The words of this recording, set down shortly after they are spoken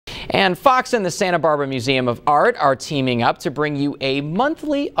And Fox and the Santa Barbara Museum of Art are teaming up to bring you a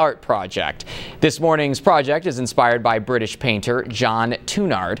monthly art project. This morning's project is inspired by British painter John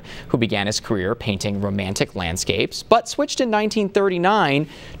Tunnard, who began his career painting romantic landscapes, but switched in 1939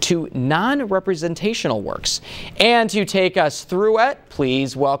 to non-representational works. And to take us through it,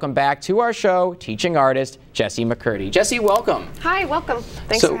 please welcome back to our show, teaching artist Jessie McCurdy. Jessie, welcome. Hi, welcome.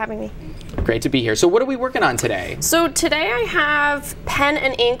 Thanks for having me. Great to be here. So what are we working on today? So today I have pen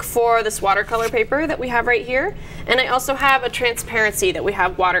and ink for this watercolor paper that we have right here. And I also have a transparency that we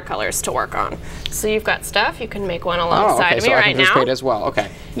have watercolors to work on. So you've got stuff. You can make one alongside of me right now. Participate as well.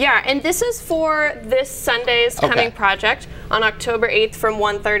 Okay. Yeah, and this is for this Sunday's coming project on October 8th from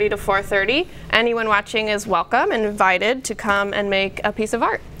 1:30 to 4:30. Anyone watching is welcome and invited to come and make a piece of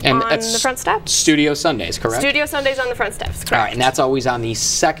art on the front steps. Studio Sundays, correct? Studio Sundays on the front steps, correct. All right, and that's always on the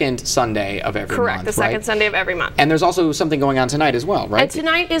second Sunday of every month, correct, the second Sunday of every month. And there's also something going on tonight as well, right? And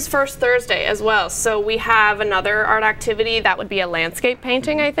tonight is First Thursday as well, so we have another art activity that would be a landscape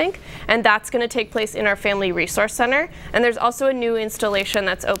painting, I think, and that's going to take place in our Family Resource Center. And there's also a new installation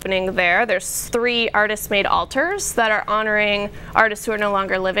that's opening there. There's 3 artist-made altars that are honoring artists who are no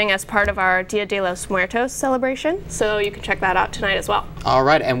longer living as part of our Dia de los Muertos celebration, so you can check that out tonight as well. All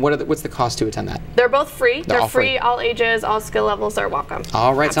right, and what's the cost to attend that? They're both free. They're free, all ages, all skill levels are welcome.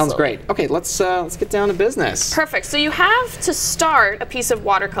 All right, sounds great. Okay, let's get down to business. Perfect. So you have to start a piece of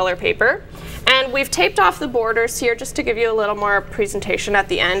watercolor paper, and we've taped off the borders here just to give you a little more presentation at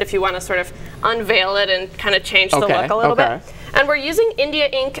the end if you want to sort of unveil it and kind of change the look a little bit. And we're using India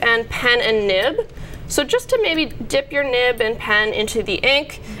ink and pen and nib. So just to maybe dip your nib and pen into the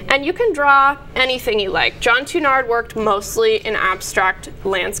ink, and you can draw anything you like. John Tunnard worked mostly in abstract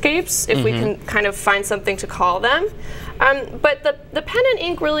landscapes, if we can kind of find something to call them. But the pen and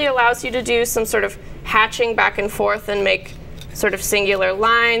ink really allows you to do some sort of hatching back and forth and make sort of singular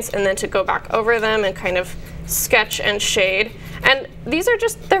lines, and then to go back over them and kind of sketch and shade. And these are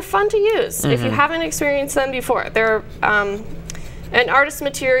they're fun to use if you haven't experienced them before. They're an artist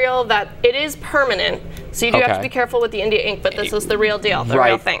material that it is permanent, so you do have to be careful with the India ink, but this is the real deal, the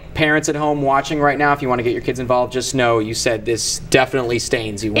real thing. Parents at home watching right now, if you want to get your kids involved, just know you said this definitely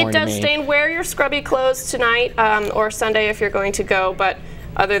stains. You warned me. It does stain. Wear your scrubby clothes tonight or Sunday if you're going to go, but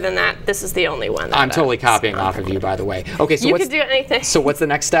other than that, this is the only one. That I'm totally copying off of you, by the way. Okay, so you could do anything. So what's the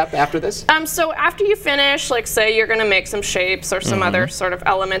next step after this? So after you finish, like say you're going to make some shapes or some other sort of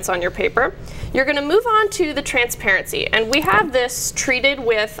elements on your paper, you're going to move on to the transparency. And we have this treated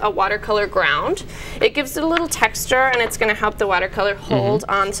with a watercolor ground. It gives it a little texture, and it's going to help the watercolor hold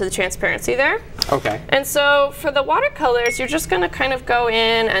onto the transparency there. Okay. And so for the watercolors, you're just going to kind of go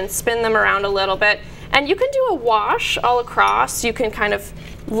in and spin them around a little bit. And you can do a wash all across. You can kind of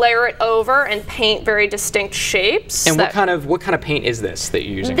layer it over and paint very distinct shapes. And what kind of paint is this that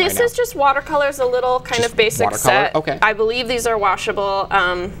you're using right now? This is just watercolors, a little kind of basic set. Okay. I believe these are washable.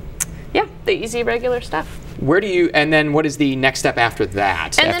 Yeah, the easy regular stuff. Where do you, and then what is the next step after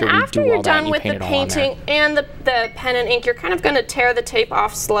that? And then after you're done with the painting and the pen and ink, you're kind of going to tear the tape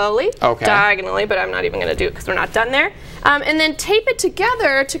off slowly, diagonally, but I'm not even going to do it because we're not done there. And then tape it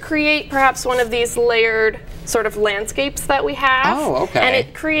together to create perhaps one of these layered sort of landscapes that we have. Oh, okay. And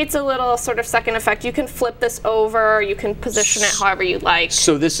it creates a little sort of second effect. You can flip this over, you can position it however you like.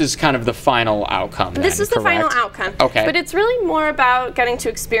 So this is kind of the final outcome then, This is the final outcome. Okay. But it's really more about getting to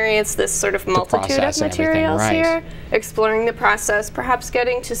experience this sort of multitude of materials here, exploring the process, perhaps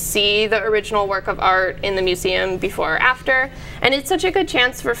getting to see the original work of art in the museum before or after. And it's such a good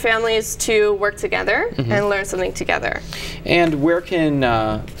chance for families to work together and learn something together. And where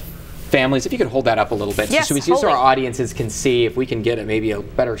can families, if you could hold that up a little bit, so our audiences can see, if we can get maybe a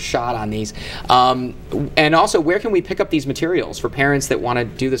better shot on these. And also, where can we pick up these materials for parents that want to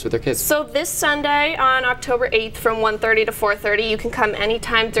do this with their kids? So this Sunday on October 8th from 1:30 to 4:30, you can come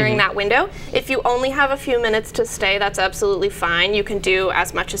anytime during that window. If you only have a few minutes to stay, that's absolutely fine. You can do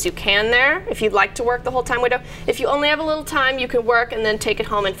as much as you can there if you'd like to work the whole time window. If you only have a little time, you can work and then take it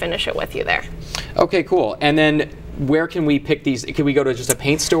home and finish it with you there. Okay, cool. And then where can we pick these? Can we go to just a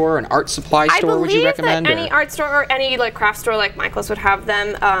paint store, an art supply store, would you recommend? I believe that any art store or any like craft store like Michael's would have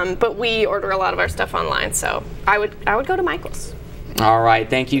them, but we order a lot of our stuff online, so I would go to Michael's. All right,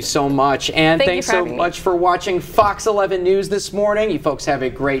 thank you so much. And thanks so much for watching Fox 11 News this morning. You folks have a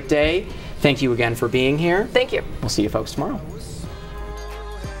great day. Thank you again for being here. Thank you. We'll see you folks tomorrow.